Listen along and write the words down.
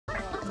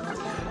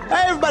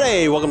Hey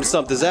everybody, welcome to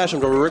Stumpt. This is Ash.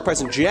 I'm joined with Rick, Price,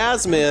 and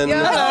Jasmine.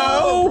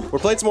 Hello. We're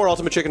playing some more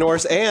Ultimate Chicken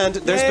Horse, and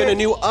there's been a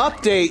new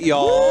update,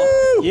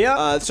 y'all.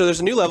 Yeah. So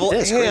there's a new level,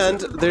 and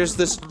there's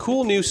this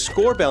cool new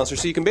score balancer,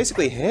 so you can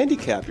basically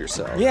handicap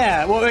yourself.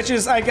 Yeah, well, which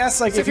is, I guess,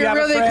 like, So if you're you have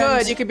really a friend,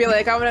 good, you could be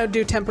like, I want to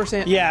do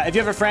 10%. Yeah, if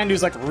you have a friend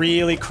who's like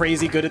really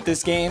crazy good at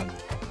this game,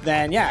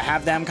 then yeah,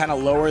 have them kind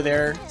of lower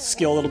their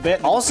skill a little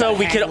bit. Also,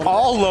 we could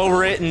all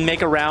lower it and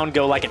make a round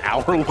go like an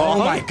hour long. Oh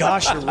my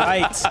gosh, you're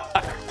right.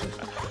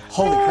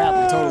 Holy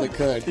crap, we totally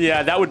could.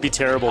 Yeah, that would be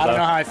terrible, I don't though.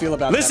 know how I feel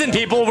about Listen, that.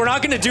 people, we're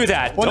not going to do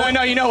that. Well,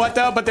 no, you know what,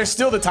 though? But there's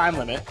still the time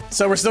limit.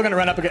 So we're still going to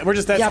run up again. We're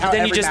just, that's Yeah, how but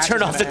then you every just match turn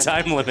is off the gonna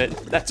end. time limit.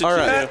 That's what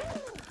All you right. do.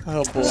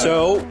 Oh, boy.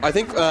 So I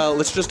think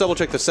let's just double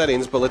check the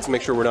settings, but let's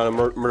make sure we're not a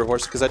murder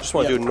horse, because I just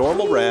want to do a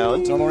normal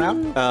round. Normal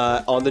round?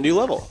 On the new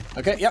level.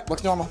 Okay, yep,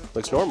 looks normal.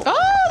 Looks normal.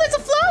 Oh, there's a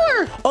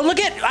flower! Oh, look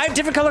at, I have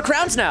different color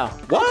crowns now.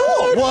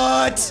 What?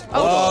 What?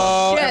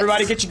 Oh, shit.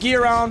 Everybody get your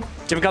gear on.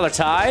 Different color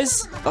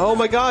ties. Oh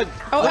my god.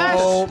 Oh, Ash.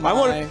 Oh, my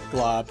wanna-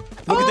 glob.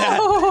 Look at that.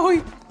 Oh, All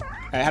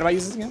right, how do I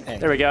use this again? Hey.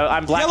 There we go.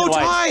 I'm black Yellow and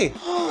white.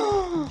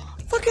 tie!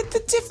 Look at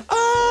the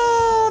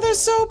Oh, they're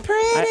so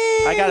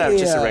pretty. I got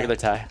just a regular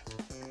tie.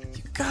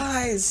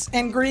 Guys,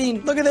 and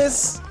green. Look at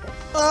this. You know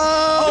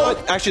Oh.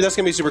 what? Actually, that's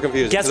gonna be super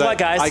confusing. Guess 'cause what,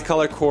 guys? I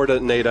color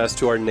coordinate us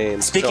to our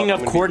names. Speaking so of I'm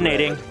gonna be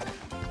coordinating, red.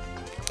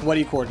 What are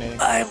you coordinating?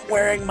 I'm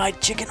wearing my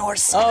chicken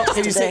horse. Oh,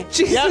 can you say?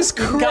 Jesus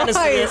Yep, kinda see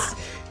it.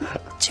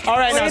 Christ. All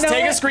right, now You know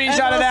take a what?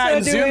 screenshot I'm of that also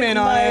and zoom doing in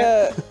on my,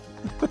 it.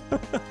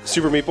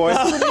 Super Meat Boy.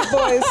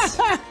 Boys.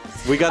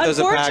 We got those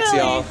at PAX,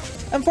 y'all.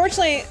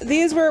 Unfortunately,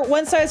 these were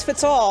one size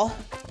fits all,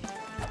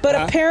 but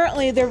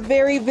apparently they're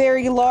very,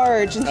 very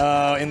large.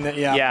 Oh,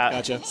 Yeah.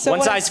 gotcha. So One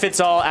what- size fits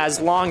all as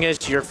long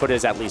as your foot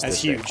is at least That's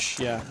this big. huge.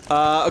 Yeah.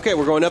 Okay,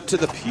 we're going up to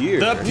the pier.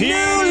 The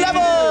Pier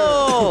level!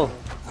 Oh,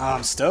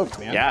 I'm stoked,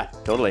 man. Yeah,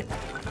 totally.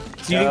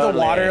 Do you think the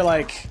Totally. water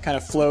like kind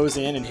of flows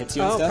in and hits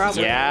you and Oh, stuff?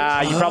 probably.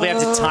 Yeah, you probably have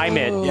to time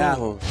it. Yeah.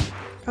 Oh.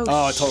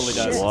 Oh, it totally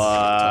does. shit. What?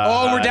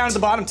 Oh, and we're down at the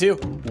bottom too.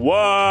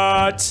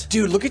 What?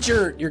 Dude, look at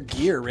your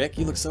gear, Rick.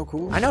 You look so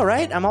cool. I know,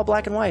 right? I'm all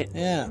black and white.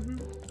 Yeah.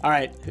 All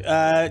right. Do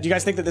you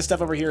guys think that this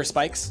stuff over here are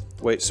spikes?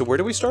 Wait, so where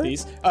do we start?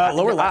 These?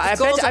 Lower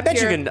left. I bet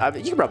you here. can.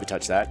 You can probably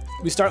touch that.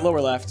 We start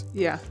lower left.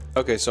 Yeah.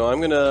 Okay, so I'm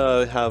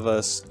gonna have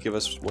us give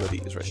us one of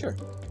these right here.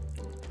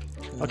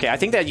 Okay, I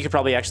think that you could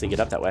probably actually get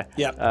up that way.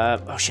 Yeah.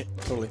 Oh shit.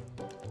 Totally.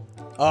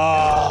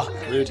 Oh,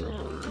 rude.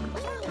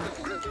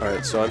 All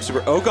right, so I'm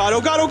super. Oh god!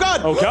 Oh god! Oh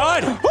god! Oh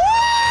god!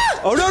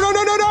 Oh no! No!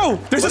 No! No! No!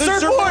 There's a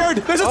surfboard!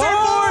 There's a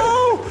surfboard!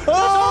 Oh!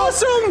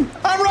 Awesome!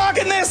 I'm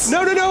rocking this!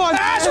 No! No! No!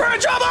 Ash, we're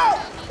in trouble!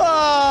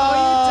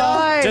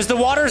 Die. Does the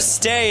water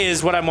stay?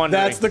 Is what I'm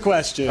wondering. That's the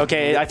question.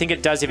 Okay, I think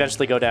it does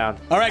eventually go down.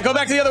 All right, go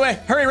back the other way.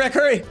 Hurry, Rick,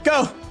 hurry.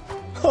 Go.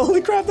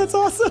 Holy crap, that's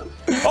awesome.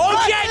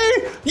 Oh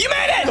shit! You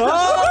made it!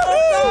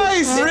 Oh,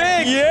 nice!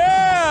 Rick!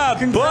 Yeah, buddy!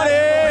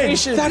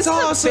 Congratulations. That's This is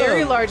a awesome!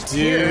 very large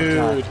pier.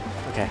 Dude.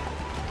 Okay.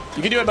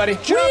 You can do it, buddy.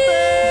 Jump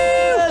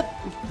it!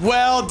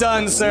 Well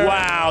done, sir.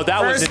 Wow,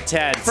 that was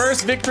intense.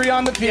 First victory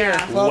on the pier.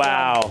 Yeah. Well done.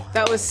 Wow.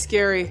 That was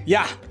scary.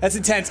 Yeah, that's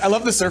intense. I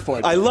love the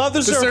surfboard. I love the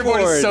the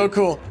surfboard is so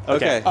cool.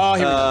 Okay. Oh,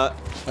 here we go.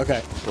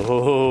 Okay.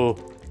 Oh.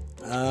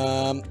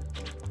 I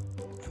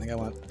think I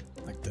want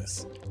like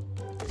this.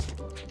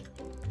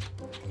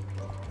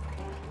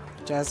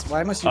 Jazz,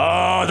 why must you?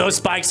 Oh, those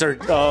spikes are.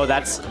 Oh,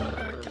 that's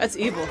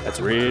evil.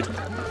 rude.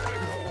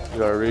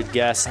 You're a rude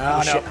guest. Oh,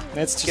 no. shit.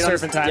 It's just Get on-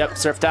 surfing time. Yep,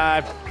 surf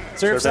time.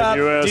 Surf's up,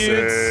 dudes.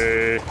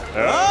 dudes.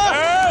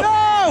 Oh,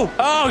 no!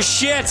 Oh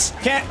shit!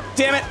 Can't,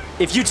 damn it.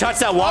 If you touch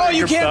that water, Oh, you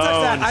your can't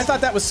touch that. bones. I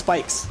thought that was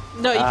spikes.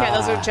 No, you can't.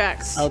 Those are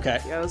jacks. Okay.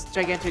 Yeah, those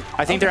gigantic.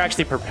 I think they're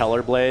actually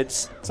propeller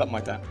blades. Something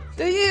like that.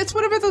 It's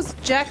whatever those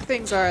jack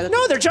things are.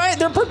 No, they're giant.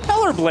 They're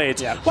propeller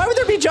blades. Yeah. Why would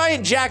there be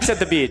giant jacks at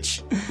the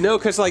beach? No,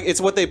 because like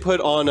it's what they put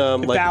on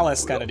like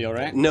Ballast kind of deal,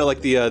 right? No,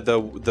 like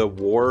the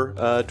war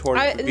torn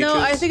beaches. No,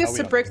 I think it's we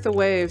to don't. break the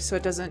waves so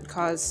it doesn't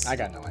cause. I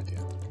got no idea.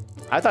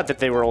 I thought that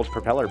they were old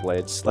propeller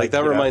blades. Like that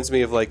you know. reminds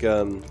me of like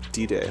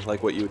D-Day,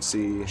 like what you would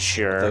see.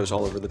 Sure. Those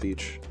all over the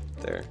beach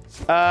there.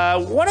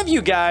 One of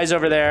you guys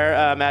over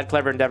there, Mad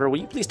Clever Endeavor, will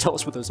you please tell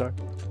us what those are?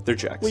 They're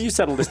jacks. Will you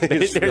settle this?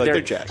 Just be like, they're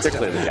jacks. They're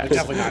clearly jacks.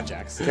 Definitely not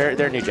Jacks.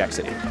 They're New Jack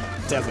City.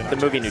 Definitely not. The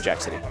movie New Jack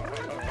City.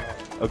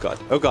 Oh god.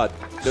 Oh god.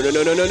 No! No!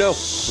 No! No! No! No!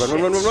 Run!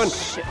 Run! Run! Run! Run!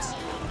 Shit.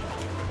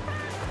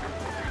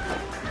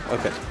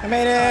 Okay. I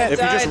made it.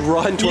 If you just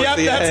run towards Yep,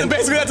 the end.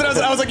 basically that's what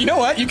I was like, you know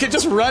what? You could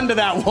just run to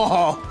that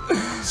wall.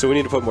 So we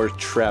need to put more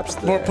traps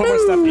there. Put more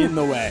stuff in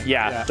the way.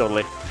 Yeah,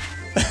 totally.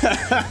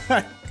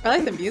 I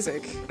like the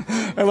music.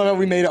 I love how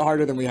we made it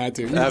harder than we had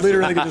to. You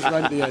literally could just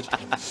run to the edge.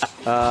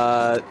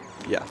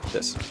 Yeah,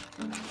 this.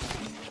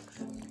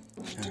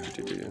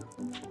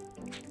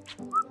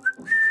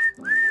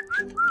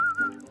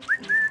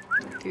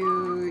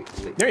 Dude,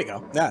 There you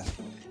go. Yeah.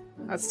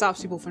 that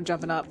stops people from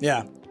jumping up.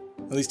 Yeah.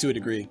 At least to a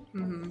degree.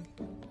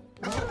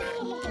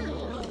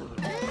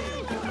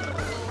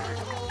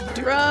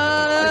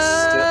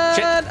 Run!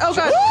 Shit. Oh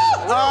god!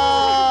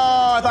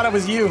 Oh, I thought it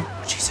was you.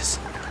 Jesus.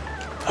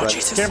 Oh,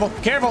 Jesus. Careful,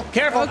 careful,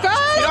 careful. Oh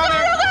god! Get on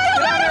there.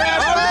 Get on there,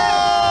 Ash.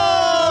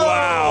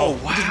 Wow.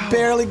 Wow.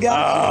 barely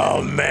got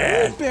Oh,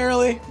 man.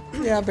 Barely.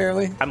 Yeah,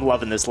 barely. I'm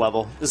loving this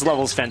level. This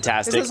level's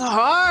fantastic. This is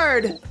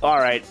hard. All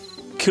right.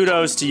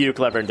 Kudos to you,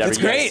 Clever Endeavor. It's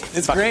You great. guys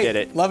It's fucking great. did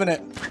it. Loving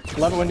it.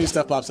 Love it when new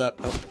stuff pops up.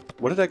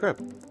 What did I grab?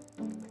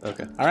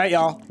 Okay. All right,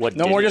 y'all. What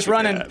No did more you just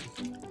running. grab?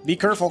 Be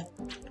careful.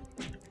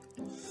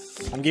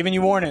 I'm giving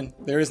you warning.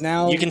 There is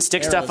now. You can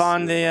stick arrows. stuff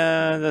on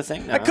the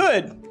thing now. I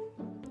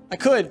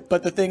could,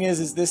 but the thing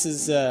is this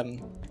is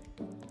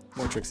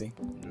more tricksy.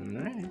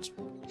 All right.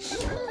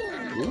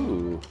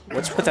 Ooh.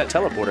 What's with that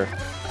teleporter?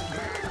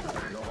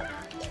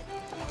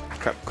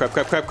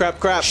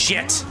 Crap.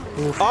 Shit.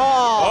 Oh!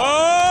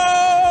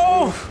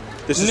 Oh!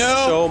 This is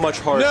No. so much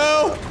harder.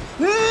 No!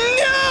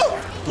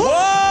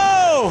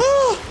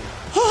 Whoa!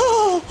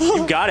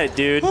 You got it,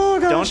 dude. Oh,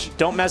 gosh.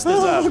 Don't mess this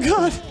Oh up.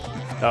 god!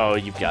 Oh,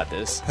 you've got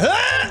this.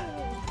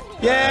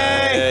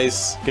 Yay!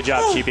 Nice. Good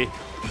job, Cheapy.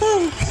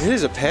 It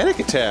is a panic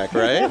attack,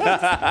 right?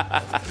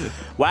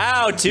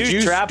 Wow, 2 Did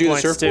you trap do the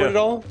points surfboard too. at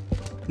all?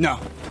 No.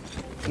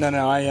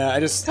 I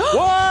just. What?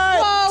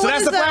 Whoa, So what that's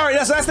is the that? flower.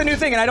 Yeah, so that's the new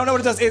thing, and I don't know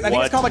what it does. I think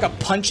What? it's called like a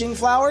punching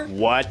flower.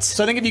 What?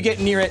 So I think if you get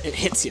near it, it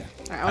hits you.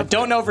 Alright, I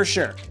don't know for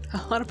sure. I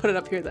want to put it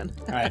up here then.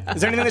 All right.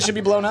 Is there anything that should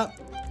be blown up?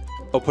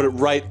 Oh, put it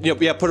right.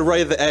 Yeah, put it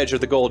right at the edge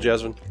of the goal,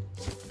 Jasmine.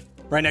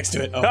 Right next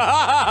to it. Oh.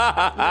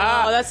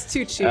 Oh, that's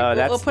too cheap. Oh,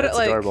 we'll put that's it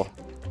like. adorable.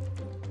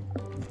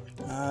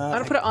 I'm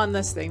gonna put it on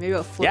this thing. Maybe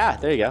it'll flip. Yeah,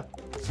 there you go.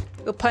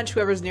 It'll punch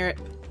whoever's near it.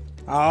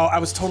 Oh, I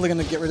was totally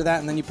gonna get rid of that,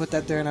 and then you put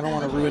that there, and I don't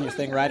want to ruin your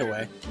thing right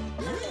away.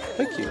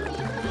 Thank you.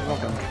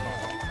 Welcome.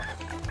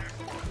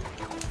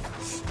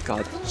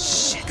 God.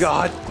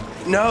 God.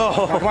 No.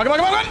 Come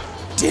on!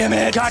 Damn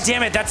it! God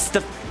damn it! That's the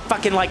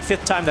fucking like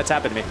 5th time that's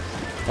happened to me.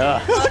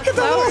 Look at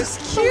Flower's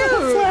cute.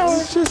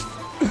 It's just.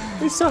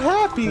 He's so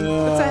happy.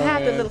 It's a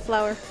happy little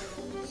flower.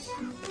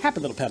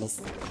 Happy little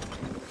petals.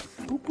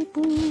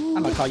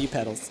 I'm gonna call you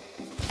petals.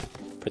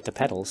 Put the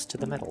pedals to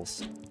the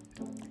metals.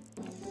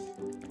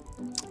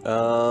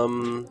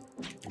 Ooh,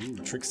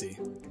 Trixie.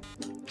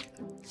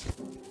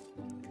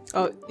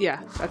 Oh,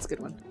 yeah, that's a good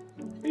one.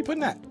 Where are you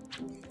putting that?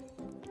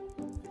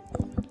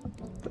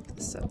 Put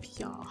this up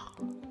here.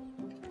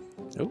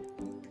 Oh.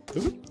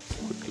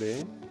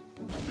 Quickly.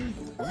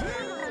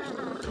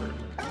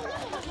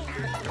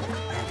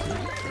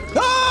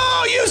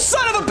 Oh, you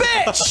son of a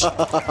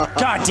bitch!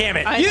 God damn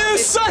it! You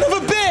son of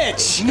a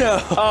bitch! No.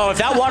 Oh, if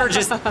that water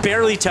just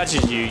barely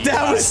touches you,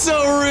 That was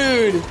so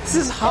rude. This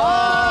is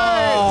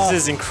hard.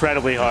 this is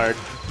incredibly hard.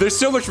 There's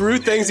so much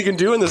rude things you can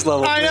do in this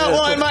level. I know.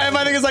 Well, and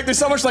my thing is like, there's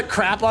so much like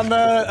crap on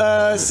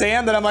the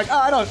sand that I'm like, oh,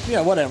 I don't,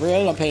 whatever.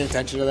 I don't pay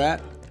attention to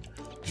that.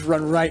 Just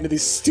run right into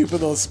these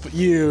stupid little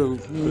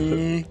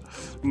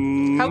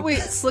How about we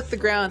slick the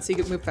ground so you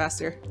can move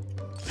faster?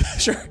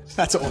 Sure,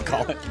 that's what we'll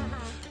call it.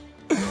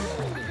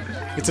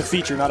 It's a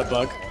feature, not a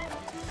bug.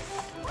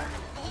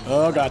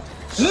 Oh god.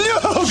 No!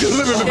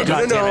 God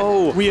damn it.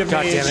 No. We have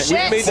God made damn it.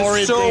 Shit. Made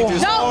horrid this so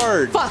things. No!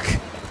 hard. Fuck!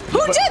 Who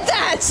did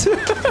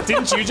that?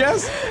 Didn't you,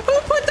 Jess? Who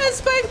put that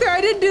spike there?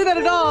 I didn't do that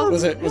at all.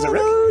 Was it Rick?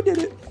 Who did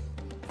it?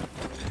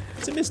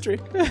 It's a mystery.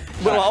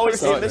 We'll always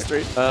say a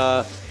mystery.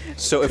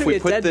 So if Could we be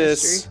a put dead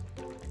this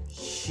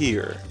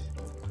here.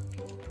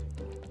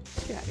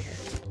 Get out of here.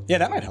 Yeah,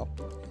 that might help.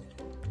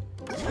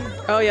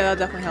 Oh yeah,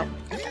 that'll definitely help.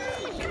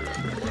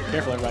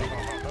 Careful, everybody.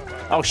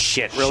 Oh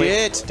shit! Really?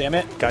 Shit. Damn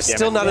it. God damn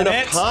Still it. not Damn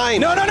enough it. time.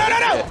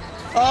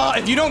 No!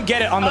 If you don't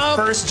get it on the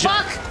first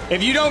jump, fuck.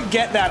 if you don't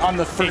get that on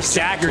the first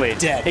jump, Exactly. you're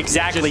dead.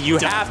 Exactly. You're You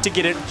just have to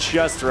get it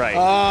just right.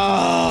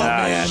 Oh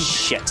man.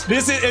 Shit.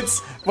 This is it's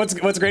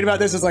what's great about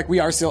this is like we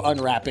are still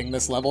unwrapping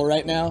this level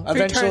right now.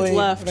 turns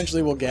left.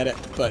 Eventually we'll get it,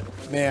 but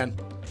man,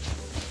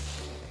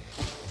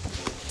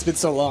 it's been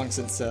so long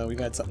since we've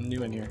had something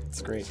new in here.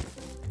 It's great.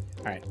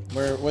 All right,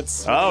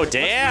 what's Oh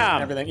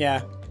damn! everything?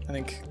 Yeah, I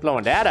think.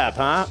 Blowing that up,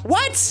 huh?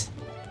 What?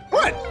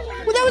 What?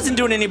 Well, that wasn't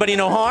doing anybody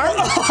no harm.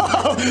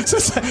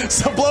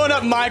 so blowing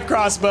up my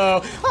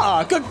crossbow.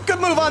 Ah, good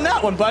move on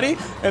that one, buddy.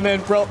 And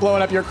then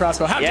blowing up your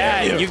crossbow. How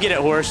Yeah, dare you? you get it,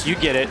 horse. You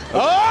get it.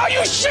 Oh, you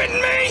shitting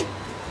me?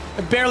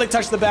 I barely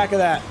touched the back of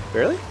that.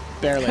 Barely?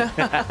 Barely.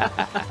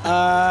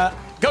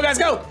 Go, guys,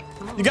 go!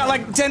 You got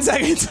like 10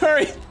 seconds.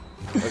 Hurry.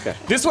 Okay.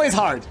 This way's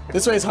hard.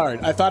 This way's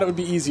hard. I thought it would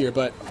be easier,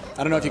 but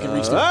I don't know if you can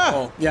reach the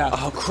goal. Yeah.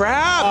 Oh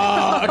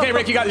crap! Okay,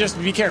 Rick, you got just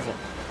be careful.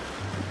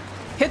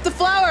 Hit the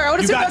flower. I want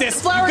to You see got what this.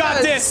 the flower You got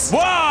does. this. Whoa,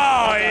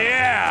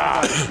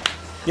 yeah!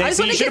 Yeah, I just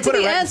see, want you to get should've to put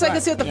it the right end in so I can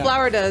front. see what the Yeah.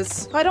 flower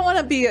does. I don't want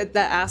to be that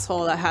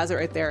asshole that has it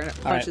right there and it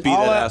All right. punches. Be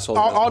I'll, that asshole.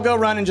 I'll go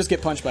run and just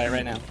get punched by it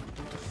right now.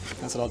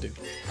 That's what I'll do.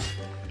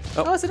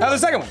 Oh, is it? Oh, the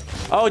second one.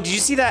 Oh, did you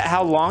see that?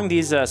 How long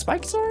these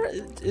spikes are?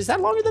 Is that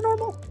longer than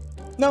normal?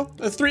 No,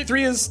 three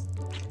is.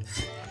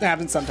 It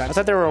happens I sometimes.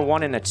 thought there were a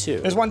 1 and a 2.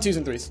 There's 1, 2s,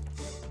 and 3s.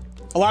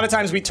 A lot of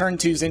times we turn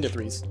 2s into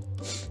 3s.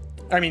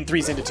 I mean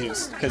 3s into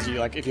 2s because you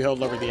like if you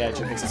hold over the edge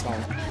it makes it smaller.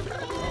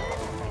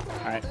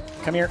 All right,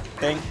 come here,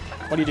 thing.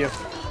 What do you do?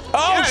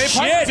 Oh Yeah, it shit!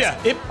 punches ya.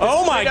 It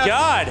Oh my straight up-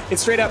 god! It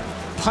straight up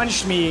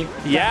punched me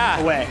Yeah.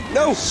 away.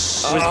 No. It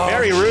was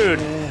very rude.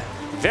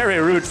 Very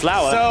rude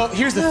flower. So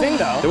here's the thing,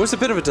 though. There was a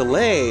bit of a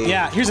delay.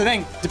 Yeah, here's the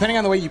thing. Depending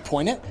on the way you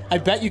point it, I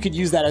bet you could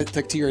use that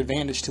to your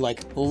advantage to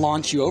like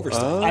launch you over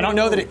stuff. I don't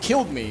know that it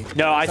killed me.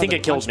 No, I think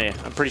it killed me.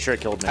 I'm pretty sure it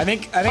killed me.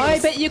 I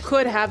bet you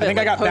could have it. I think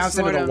I got bounced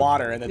into the post-mortem.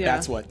 water, and Yeah.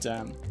 that's what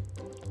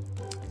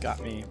got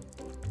me.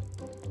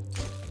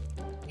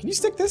 Can you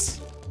stick this?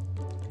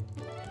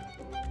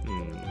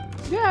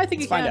 Yeah, I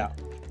think you Find can. out.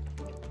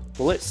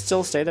 Will it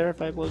still stay there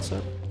if I blow this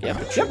up? Yeah,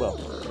 it sure will.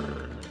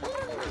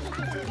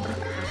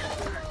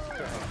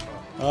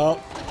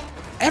 Oh,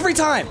 every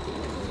time,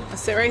 I'll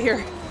sit right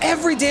here.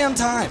 every damn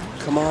time.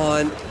 Come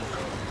on.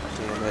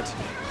 Damn it.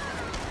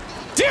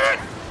 Damn it!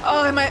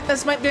 Oh,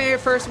 this might be your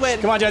first win.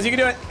 Come on, Jazz, you can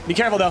do it. Be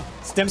careful though.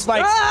 Stem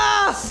spikes.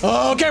 Ah!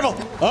 Oh, careful.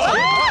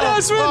 Oh,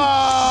 nice win.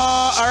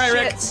 All right,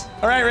 Rick. Shit.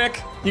 All right,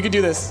 Rick. You can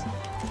do this.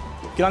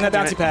 Get on that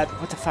Damn bouncy it. pad.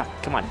 What the fuck?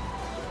 Come on.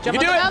 Jump You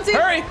can do on it. the bouncy.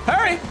 Hurry,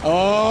 hurry.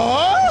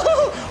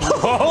 Oh.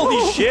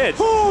 Holy shit.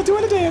 Oh,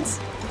 doing a dance.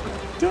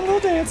 Doing a little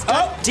dance.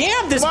 Oh,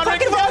 Damn, this Come on,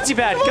 fucking Rick, come on. bouncy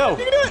pad. Come Go. on,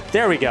 you can do it.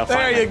 There we go. there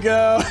finally. you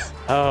go.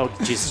 Oh,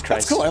 Jesus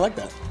Christ. That's cool. I like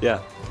that. Yeah.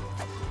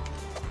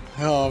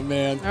 Oh,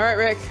 man. All right,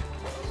 Rick.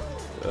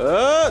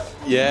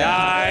 Yeah.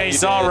 Nice. You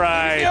did. All Do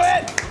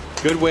right. it.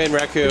 Good win,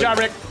 Raccoon. Good job,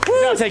 Rick.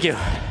 Woo, thank you.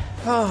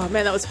 Oh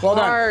man, that was Well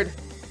done. hard.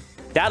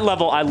 That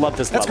level, I love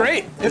this That's level.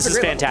 great. This It's a is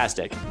great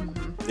fantastic.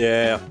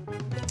 Yeah.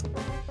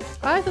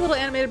 I like the little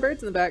animated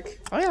birds in the back.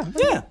 Oh, yeah.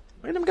 Yeah.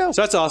 Look at him go.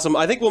 So that's awesome.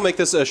 I think we'll make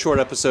this a short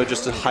episode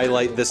just to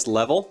highlight this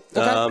level.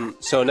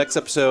 So next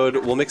episode,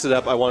 we'll mix it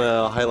up. I want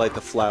to highlight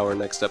the flower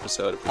next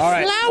episode. All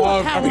right.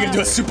 Flower Are we gonna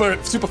do a super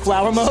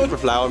flower mode? For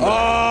flower mode.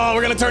 Oh,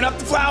 we're gonna turn up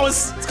the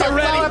flowers. Let's get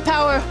Flower ready.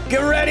 power. Get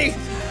ready.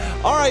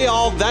 All right,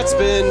 y'all. That's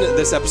been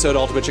this episode of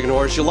Ultimate Chicken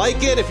Horse. You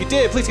like it? If you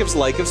did, please give us a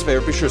like. Give us a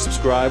favorite. Be sure to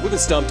subscribe. We've been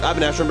Stumped. I've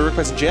been Astro, Rick,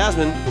 Prince, and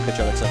Jasmine. We'll catch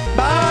y'all next time.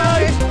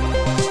 Bye.